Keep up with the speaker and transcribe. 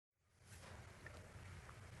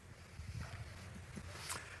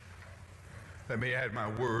Let me add my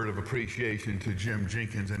word of appreciation to Jim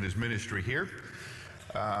Jenkins and his ministry here.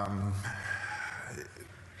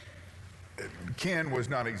 Ken was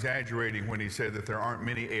not exaggerating when he said that there aren't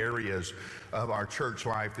many areas of our church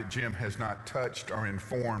life that Jim has not touched or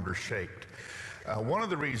informed or shaped. One of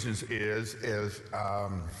the reasons is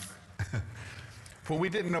when we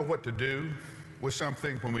didn't know what to do with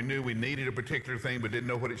something, when we knew we needed a particular thing but didn't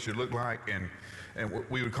know what it should look like, and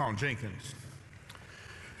we would call him Jenkins.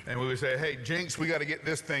 And we would say, hey, Jinx, we got to get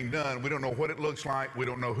this thing done. We don't know what it looks like. We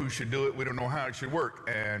don't know who should do it. We don't know how it should work.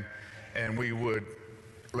 And we would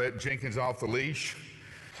let Jenkins off the leash,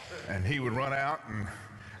 and he would run out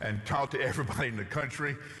and talk to everybody in the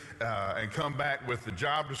country and come back with the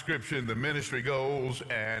job description, the ministry goals,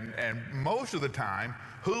 and most of the time,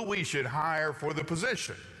 who we should hire for the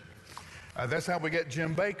position. That's how we get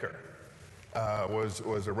Jim Baker,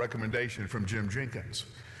 was a recommendation from Jim Jenkins.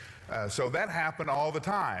 So that happened all the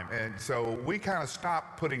time. And so we kind of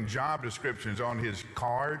stopped putting job descriptions on his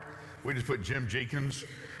card. We just put Jim Jenkins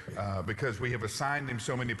because we have assigned him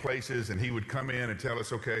so many places, and he would come in and tell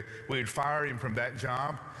us, okay, we'd fire him from that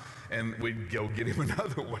job and we'd go get him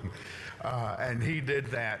another one. And he did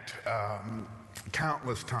that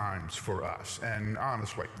countless times for us. And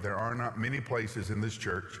honestly, there are not many places in this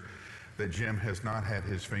church that Jim has not had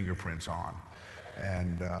his fingerprints on.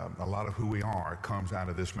 And a lot of who we are comes out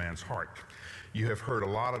of this man's heart. You have heard a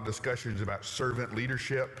lot of discussions about servant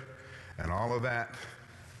leadership and all of that.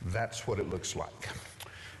 That's what it looks like.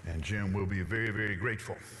 And Jim will be very, very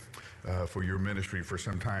grateful for your ministry for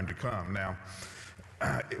some time to come. Now,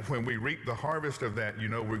 when we reap the harvest of that, you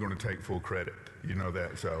know we're going to take full credit. You know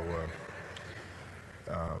that. So,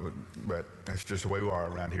 but that's just the way we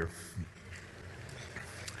are around here.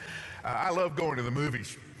 I love going to the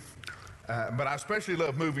movies. But I especially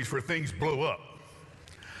love movies where things blow up.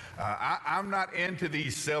 I'm not into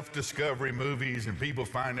these self-discovery movies and people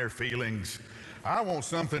find their feelings. I want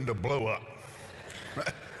something to blow up.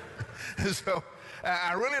 So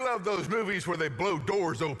I really love those movies where they blow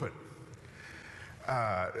doors open.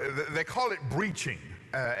 They call it breaching.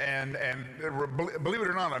 And believe it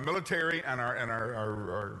or not, our military and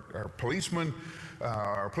our policemen,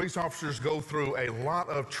 our police officers go through a lot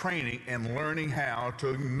of training and learning how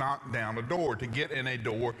to knock down a door, to get in a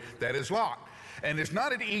door that is locked. And it's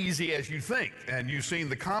not as easy as you think. And you've seen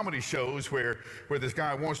the comedy shows where this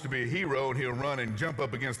guy wants to be a hero and he'll run and jump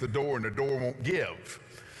up against the door and the door won't give.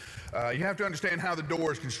 You have to understand how the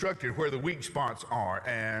door is constructed, where the weak spots are,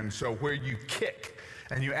 and so where you kick.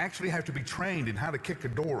 And you actually have to be trained in how to kick a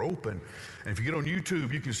door open. And if you get on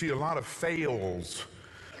YouTube, you can see a lot of fails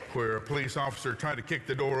where a police officer tried to kick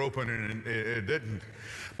the door open and it didn't.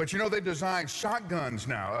 But you know, they designed shotguns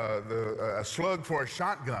now, a slug for a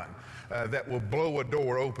shotgun that will blow a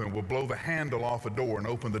door open, will blow the handle off a door and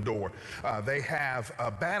open the door. They have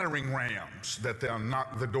battering rams that they'll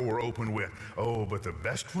knock the door open with. Oh, but the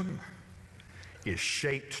best one is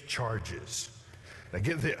shaped charges. Now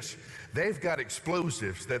get this. They've got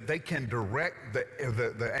explosives that they can direct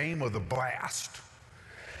the aim of the blast.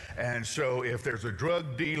 And so if there's a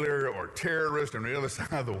drug dealer or terrorist on the other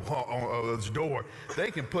side of the wall, of this door,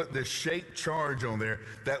 they can put this shaped charge on there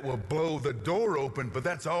that will blow the door open, but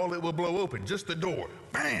that's all it will blow open, just the door.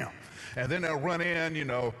 Bam! And then they'll run in, you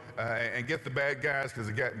know, and get the bad guys, because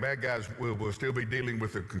the bad guys will still be dealing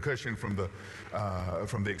with the concussion from the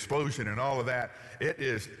explosion and all of that.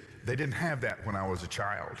 They didn't have that when I was a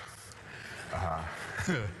child. I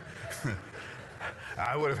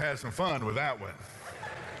would have had some fun with that one.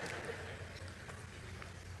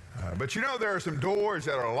 But you know, there are some doors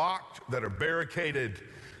that are locked, that are barricaded,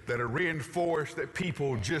 that are reinforced, that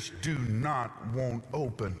people just do not want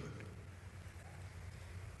open.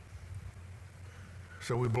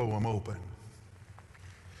 So we blow them open.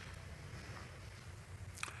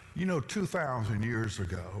 You know, 2,000 years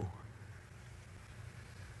ago,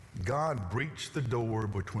 God breached the door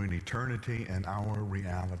between eternity and our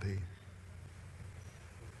reality.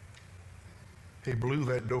 He blew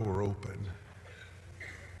that door open.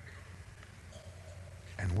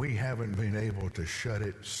 And we haven't been able to shut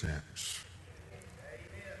it since.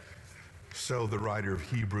 So the writer of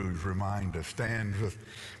Hebrews reminds us, stand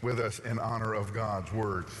with us in honor of God's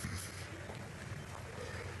word.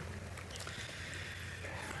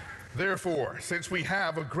 Therefore, since we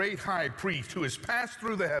have a great high priest who has passed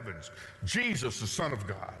through the heavens, Jesus, the Son of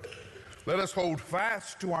God, let us hold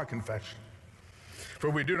fast to our confession. For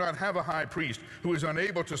we do not have a high priest who is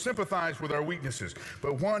unable to sympathize with our weaknesses,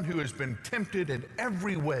 but one who has been tempted in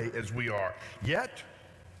every way as we are, yet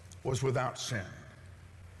was without sin.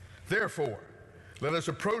 Therefore, Let us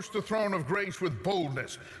approach the throne of grace with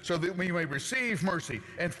boldness so that we may receive mercy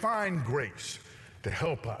and find grace to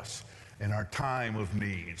help us in our time of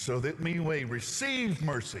need. So that we may receive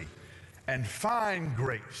mercy and find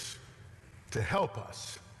grace to help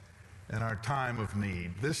us in our time of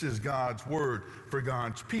need. This is God's word for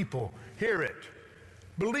God's people. Hear it,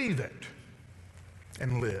 believe it,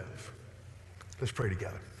 and live. Let's pray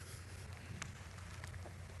together.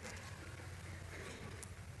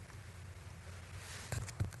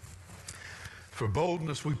 For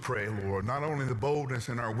boldness we pray, Lord, not only the boldness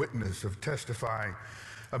in our witness of testifying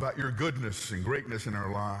about your goodness and greatness in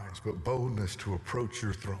our lives, but boldness to approach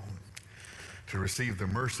your throne, to receive the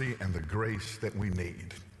mercy and the grace that we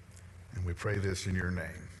need. And we pray this in your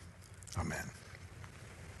name. Amen.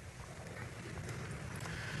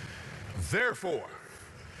 Therefore,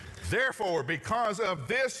 because of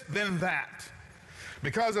this, then that.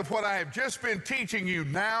 Because of what I have just been teaching you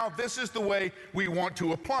now, this is the way we want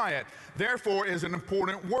to apply it. Therefore is an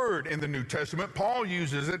important word in the New Testament. Paul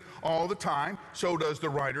uses it all the time. So does the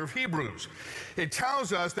writer of Hebrews. It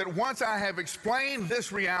tells us that once I have explained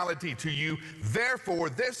this reality to you, therefore,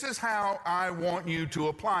 this is how I want you to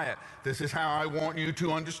apply it. This is how I want you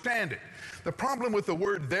to understand it. The problem with the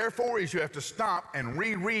word therefore is you have to stop and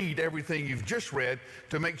reread everything you've just read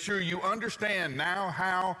to make sure you understand now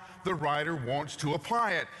how the writer wants to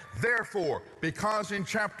apply it. Therefore, because in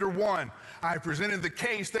chapter 1, I presented the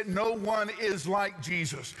case that no one is like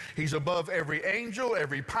Jesus. He's above every angel,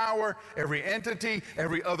 every power, every entity,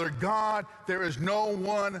 every other God. There is no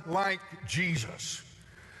one like Jesus.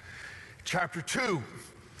 Chapter 2,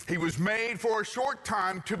 he was made for a short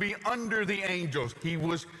time to be under the angels. He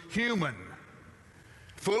was human,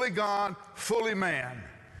 fully God, fully man,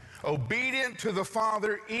 obedient to the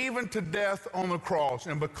Father, even to death on the cross.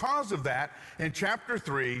 And because of that, in chapter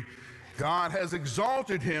 3, God has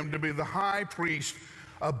exalted him to be the high priest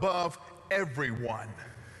above everyone.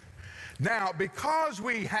 Now, because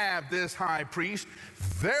we have this high priest,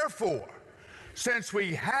 therefore, since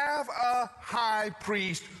we have a high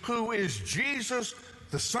priest who is Jesus,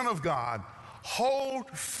 the Son of God, hold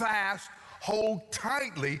fast, hold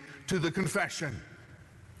tightly to the confession.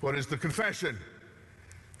 What is the confession?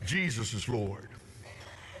 Jesus is Lord.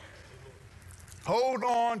 Hold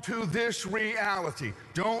on to this reality.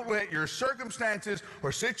 Don't let your circumstances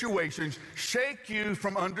or situations shake you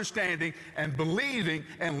from understanding and believing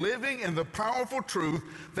and living in the powerful truth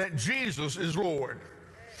that Jesus is Lord.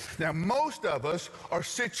 Now, most of us are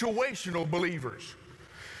situational believers.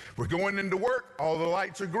 We're going into work, all the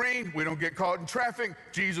lights are green, we don't get caught in traffic,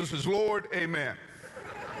 Jesus is Lord, amen.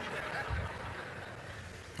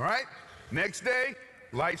 All right? Next day,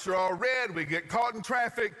 lights are all red, we get caught in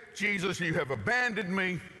traffic, Jesus, you have abandoned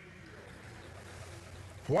me.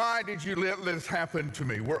 Why did you let this happen to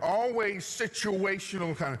me? We're always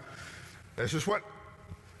situational kind of. This is what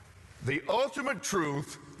the ultimate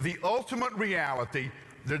truth, the ultimate reality,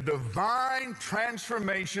 the divine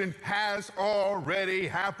transformation has already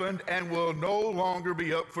happened and will no longer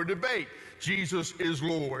be up for debate. Jesus is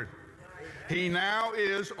Lord. He now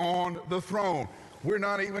is on the throne. We're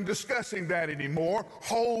not even discussing that anymore.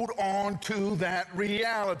 Hold on to that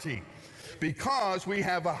reality because we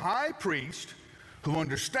have a high priest who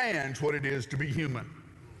understands what it is to be human.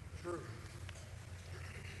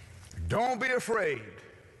 Don't be afraid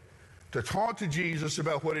to talk to Jesus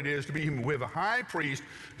about what it is to be human. We have a high priest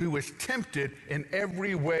who was tempted in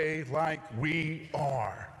every way like we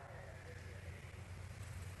are.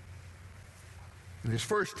 In his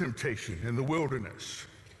first temptation in the wilderness,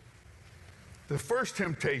 the first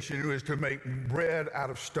temptation was to make bread out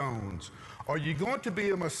of stones. Are you going to be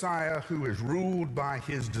a Messiah who is ruled by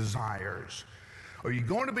his desires? Are you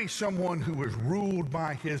going to be someone who is ruled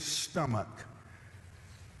by his stomach,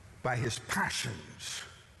 by his passions?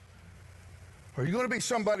 Are you going to be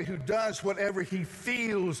somebody who does whatever he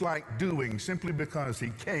feels like doing simply because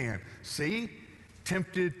he can? See?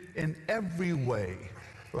 Tempted in every way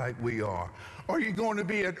like we are. Are you going to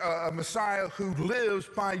be a Messiah who lives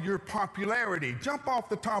by your popularity? Jump off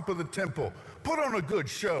the top of the temple. Put on a good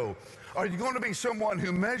show. Are you going to be someone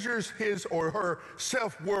who measures his or her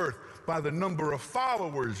self-worth by the number of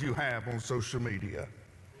followers you have on social media?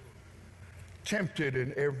 Tempted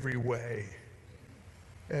in every way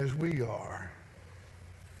as we are.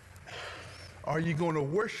 Are you going to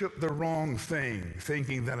worship the wrong thing,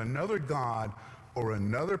 thinking that another God or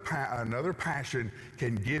another passion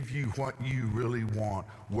can give you what you really want?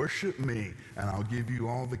 Worship me, and I'll give you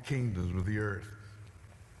all the kingdoms of the earth.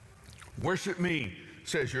 Worship me,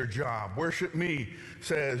 says your job. Worship me,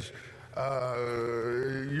 says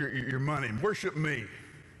your money. Worship me.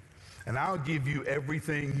 and I'll give you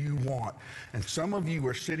everything you want. And some of you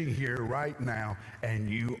are sitting here right now, and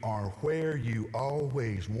you are where you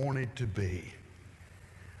always wanted to be,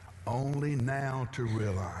 only now to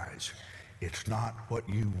realize it's not what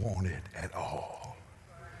you wanted at all.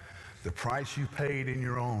 The price you paid in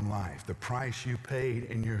your own life, the price you paid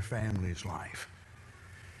in your family's life,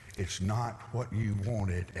 it's not what you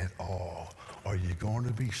wanted at all. Are you going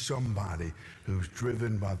to be somebody who's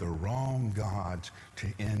driven by the wrong gods to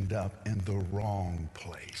end up in the wrong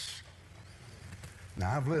place?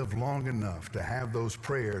 Now, I've lived long enough to have those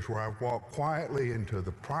prayers where I've walked quietly into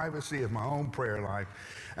the privacy of my own prayer life,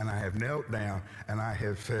 and I have knelt down and I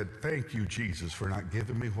have said, thank you, Jesus, for not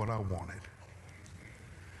giving me what I wanted.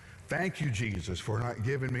 Thank you, Jesus, for not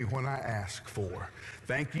giving me what I asked for.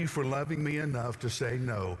 Thank you for loving me enough to say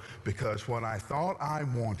no, because what I thought I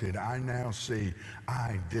wanted, I now see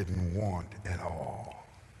I didn't want at all.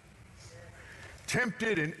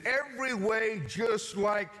 Tempted in every way just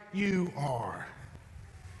like you are.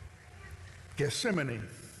 Gethsemane.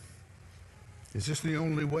 Is this the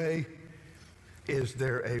only way? Is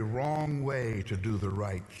there a wrong way to do the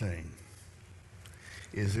right thing?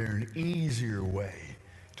 Is there an easier way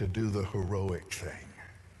to do the heroic thing?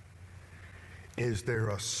 Is there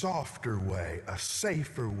a softer way, a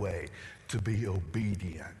safer way to be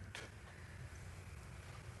obedient?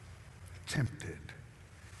 Tempted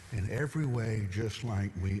in every way just like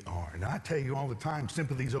we are. And I tell you all the time,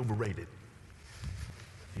 sympathy's overrated.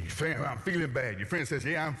 You say, I'm feeling bad. Your friend says,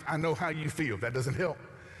 yeah, I know how you feel. That doesn't help.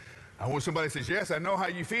 I want somebody who says, yes, I know how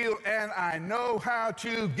you feel, and I know how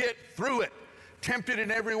to get through it. Tempted in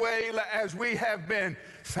every way as we have been.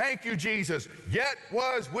 Thank you, Jesus. Yet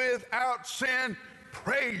was without sin.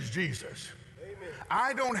 Praise Jesus. Amen.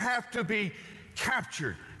 I don't have to be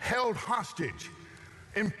captured, held hostage,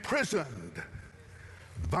 imprisoned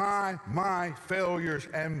by my failures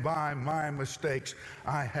and by my mistakes.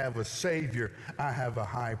 I have a Savior. I have a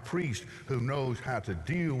high priest who knows how to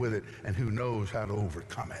deal with it and who knows how to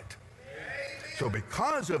overcome it. Amen. So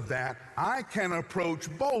because of that, I can approach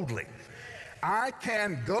boldly. I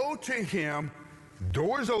can go to him,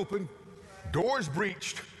 doors open, doors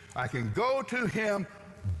breached. I can go to him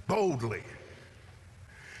boldly.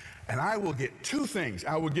 And I will get two things.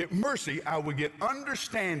 I will get mercy. I will get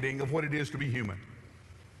understanding of what it is to be human.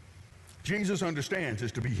 Jesus understands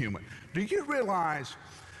is to be human. Do you realize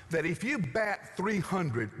that if you bat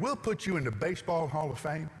 300, we'll put you in the Baseball Hall of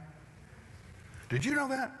Fame? Did you know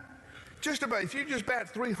that? Just about, if you just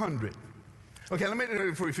bat 300. Okay, let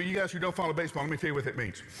me, for you guys who don't follow baseball, let me tell you what that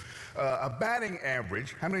means. A batting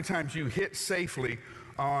average, how many times you hit safely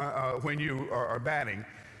when you are batting,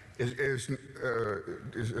 is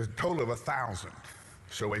a total of 1,000.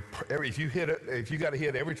 So if you got to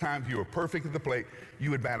hit every time you were perfect at the plate,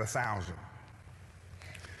 you would bat 1,000.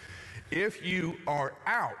 If you are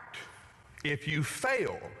out, if you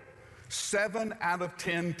fail 7 out of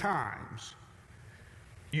 10 times,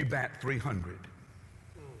 you bat 300.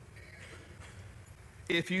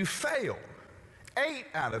 If you fail 8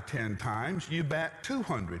 out of 10 times, you bat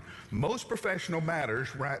 200. Most professional batters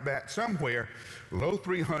bat somewhere low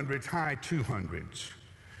 300s, high 200s.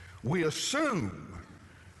 We assume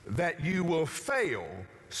that you will fail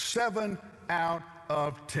 7 out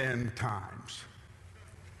of 10 times.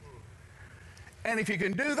 And if you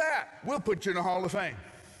can do that, we'll put you in the Hall of Fame.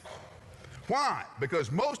 Why?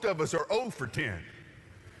 Because most of us are 0 for 10.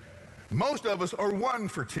 Most of us are 1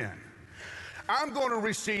 for 10. I'm going to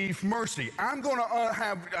receive mercy. I'm going to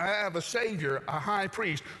have a Savior, a high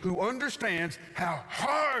priest, who understands how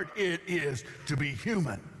hard it is to be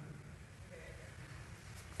human.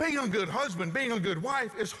 Being a good husband, being a good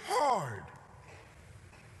wife is hard.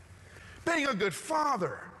 Being a good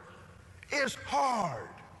father is hard.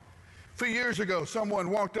 A few years ago, someone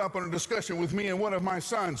walked up on a discussion with me and one of my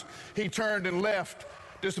sons. He turned and left,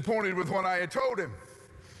 disappointed with what I had told him.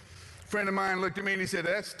 A friend of mine looked at me and he said,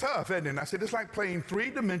 that's tough, isn't it? And I said, it's like playing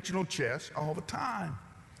three-dimensional chess all the time.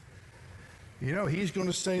 You know, he's going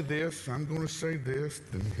to say this, I'm going to say this,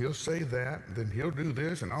 then he'll say that, then he'll do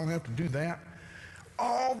this, and I'll have to do that.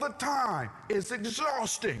 All the time. It's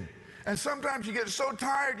exhausting. And sometimes you get so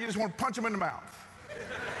tired, you just want to punch him in the mouth.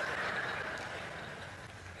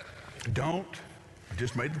 Don't. I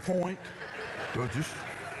just made the point. Don't just.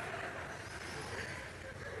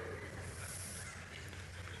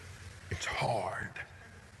 It's hard.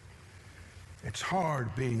 It's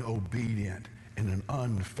hard being obedient in an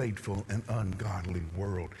unfaithful and ungodly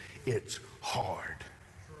world. It's hard.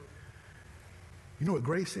 You know what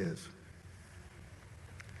grace is?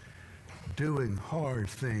 Doing hard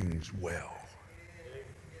things well.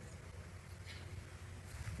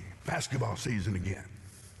 Basketball season again.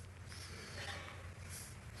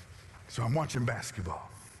 So I'm watching basketball.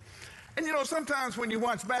 And you know, sometimes when you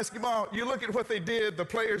watch basketball, you look at what they did, the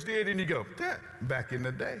players did, and you go, that back in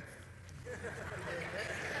the day.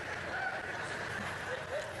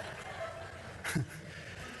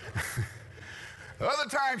 Other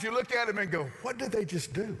times you look at them and go, what did they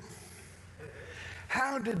just do?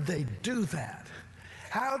 How did they do that?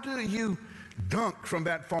 How do you dunk from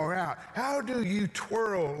that far out? How do you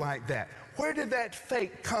twirl like that? Where did that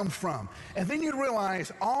fake come from? And then you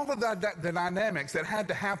realize all of the dynamics that had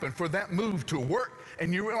to happen for that move to work,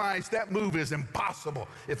 and you realize that move is impossible.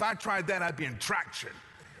 If I tried that, I'd be in traction.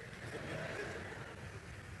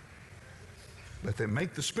 But they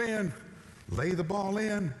make the spin, lay the ball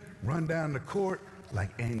in, run down the court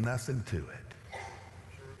like ain't nothing to it.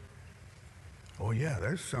 Oh yeah,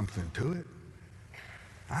 there's something to it.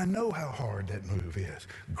 I know how hard that move is.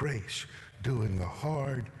 Grace, doing the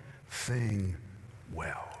hard thing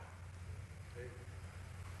well.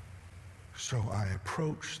 So I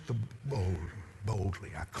approach the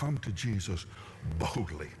boldly. I come to Jesus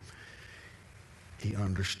boldly. He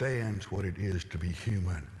understands what it is to be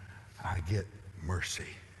human. I get mercy.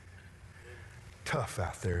 Tough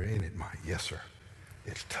out there, ain't it, Mike? Yes, sir.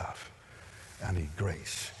 It's tough. I need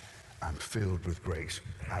grace. I'm filled with grace.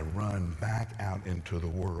 I run back out into the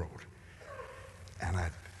world, and I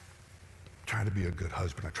try to be a good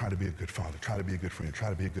husband. I try to be a good father. Try to be a good friend. Try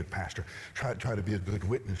to be a good pastor. Try to be a good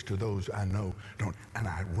witness to those I know don't. And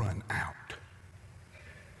I run out.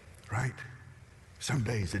 Right? Some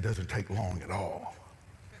days it doesn't take long at all.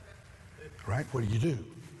 Right? What do?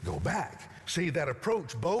 Go back. See, that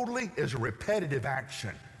approach boldly is a repetitive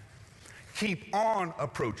action. Keep on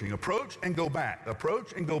approaching. Approach and go back.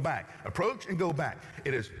 Approach and go back. Approach and go back.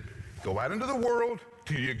 It is go out into the world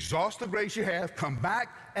till you exhaust the grace you have, come back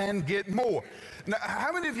and get more. Now,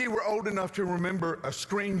 how many of you were old enough to remember a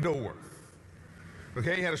screen door?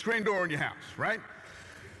 Okay, you had a screen door in your house, right?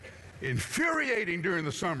 Infuriating during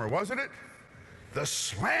the summer, wasn't it? The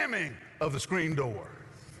slamming of the screen door.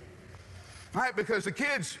 Right, because the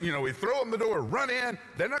kids, you know, we throw them the door, run in.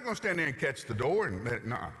 They're not going to stand there and catch the door. And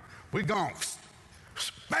we gone,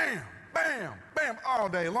 bam, bam, bam, all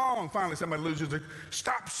day long. Finally, somebody loses their,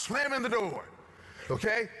 stop slamming the door.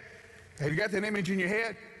 Okay? Have you got that image in your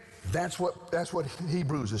head? That's what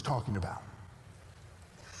Hebrews is talking about.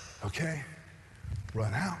 Okay?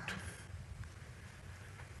 Run out.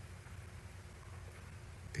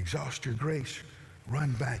 Exhaust your grace.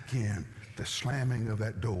 Run back in. The slamming of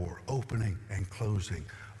that door, opening and closing,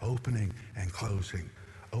 opening and closing,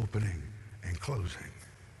 opening and closing.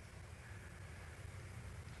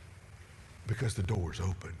 Because the door's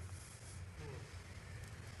open.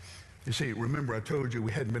 You see, remember I told you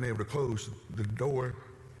we hadn't been able to close the door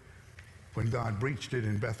when God breached it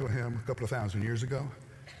in Bethlehem a couple of thousand years ago?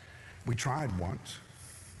 We tried once.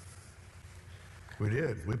 We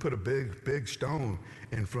did. We put a big stone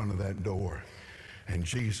in front of that door. And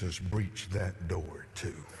Jesus breached that door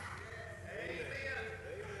too. Amen.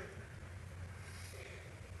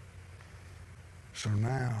 So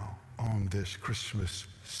now, on this Christmas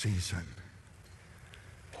season,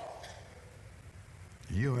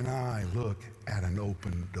 you and I look at an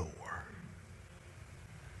open door.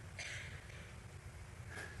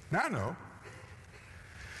 Now I know,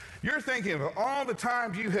 you're thinking of all the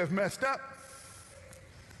times you have messed up,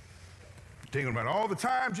 thinking about all the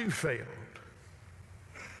times you failed.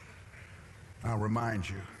 I'll remind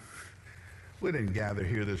you, we didn't gather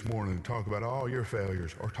here this morning to talk about all your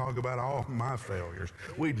failures or talk about all my failures.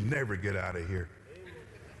 We'd never get out of here.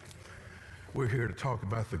 We're here to talk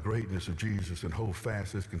about the greatness of Jesus and hold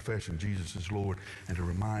fast this confession, Jesus is Lord, and to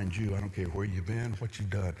remind you, I don't care where you've been, what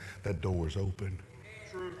you've done, that door is open.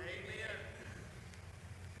 True. Amen.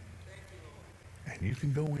 Thank you, Lord. And you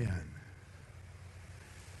can go in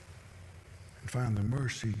and find the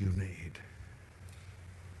mercy you need.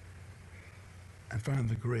 And find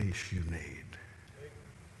the grace you need.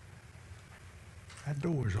 That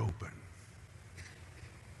door's open.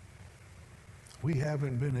 We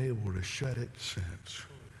haven't been able to shut it since,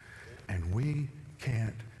 and we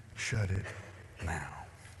can't shut it now.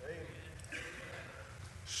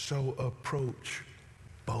 So approach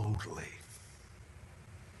boldly.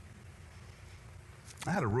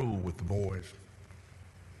 I had a rule with the boys.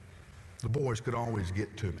 The boys could always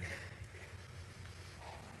get to me.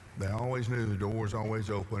 They always knew the door was always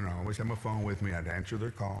open. I always had my phone with me. I'd answer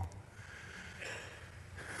their call.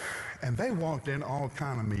 And they walked in all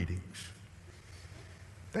kind of meetings.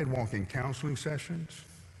 They'd walk in counseling sessions.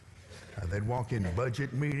 They'd walk in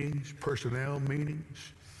budget meetings, personnel meetings.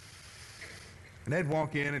 And they'd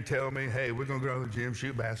walk in and tell me, hey, we're going to go to the gym,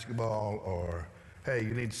 shoot basketball, or hey,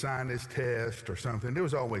 you need to sign this test or something. There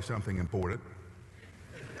was always something important.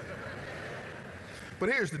 But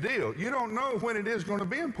here's the deal. You don't know when it is going to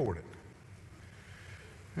be important.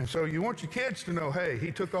 And so you want your kids to know, hey,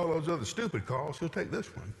 he took all those other stupid calls, he'll take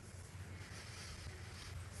this one.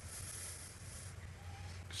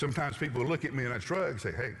 Sometimes people look at me and I shrug and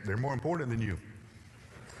say, hey, they're more important than you.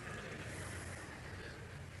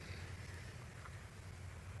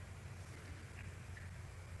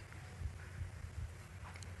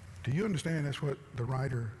 Do you understand that's what the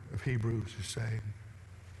writer of Hebrews is saying?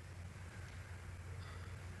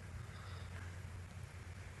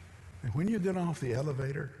 And when you get off the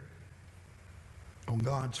elevator on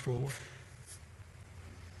God's floor,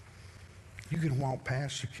 you can walk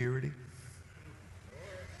past security.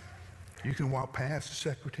 You can walk past the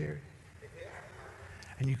secretary.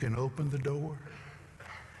 And you can open the door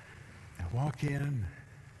and walk in,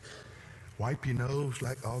 wipe your nose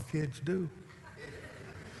like all kids do.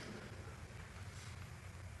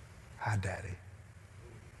 Hi, Daddy.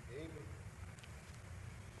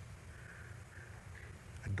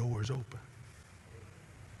 The door is open.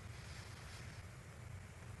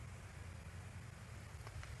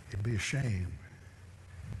 It'd be a shame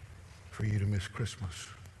for you to miss Christmas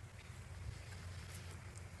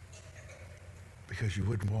because you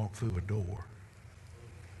wouldn't walk through a door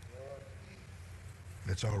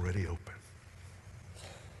that's already open.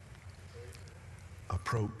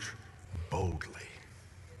 Approach boldly.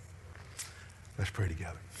 Let's pray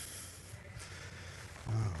together.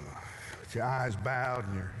 With your eyes bowed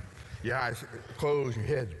and your eyes closed, your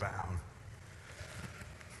head's bowed.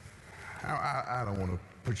 I don't want to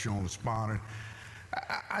put you on the spot.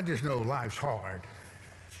 I just know life's hard.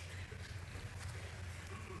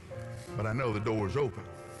 But I know the door's open.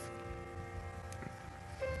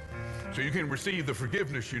 So you can receive the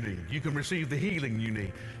forgiveness you need. You can receive the healing you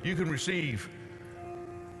need. You can receive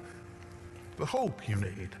the hope you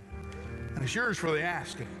need. And it's yours for the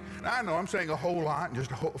asking. Now, I know I'm saying a whole lot in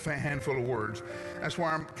just a handful of words. That's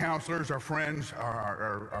why our counselors, our friends,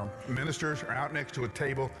 our ministers are out next to a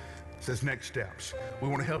table that says next steps. We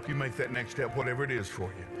want to help you make that next step, whatever it is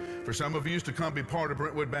for you. For some of you, it's to come be part of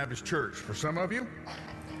Brentwood Baptist Church. For some of you,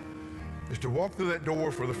 it's to walk through that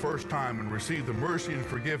door for the first time and receive the mercy and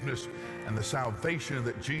forgiveness and the salvation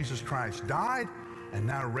that Jesus Christ died and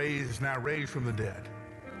now raised from the dead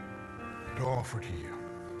to offer to you.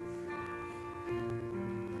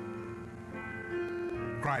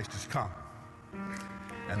 Christ has come.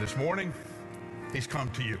 And this morning, he's come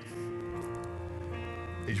to you.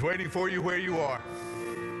 He's waiting for you where you are.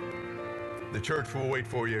 The church will wait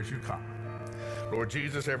for you as you come. Lord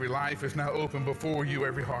Jesus, every life is now open before you,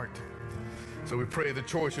 every heart. So we pray the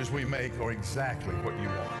choices we make are exactly what you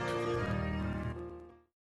want.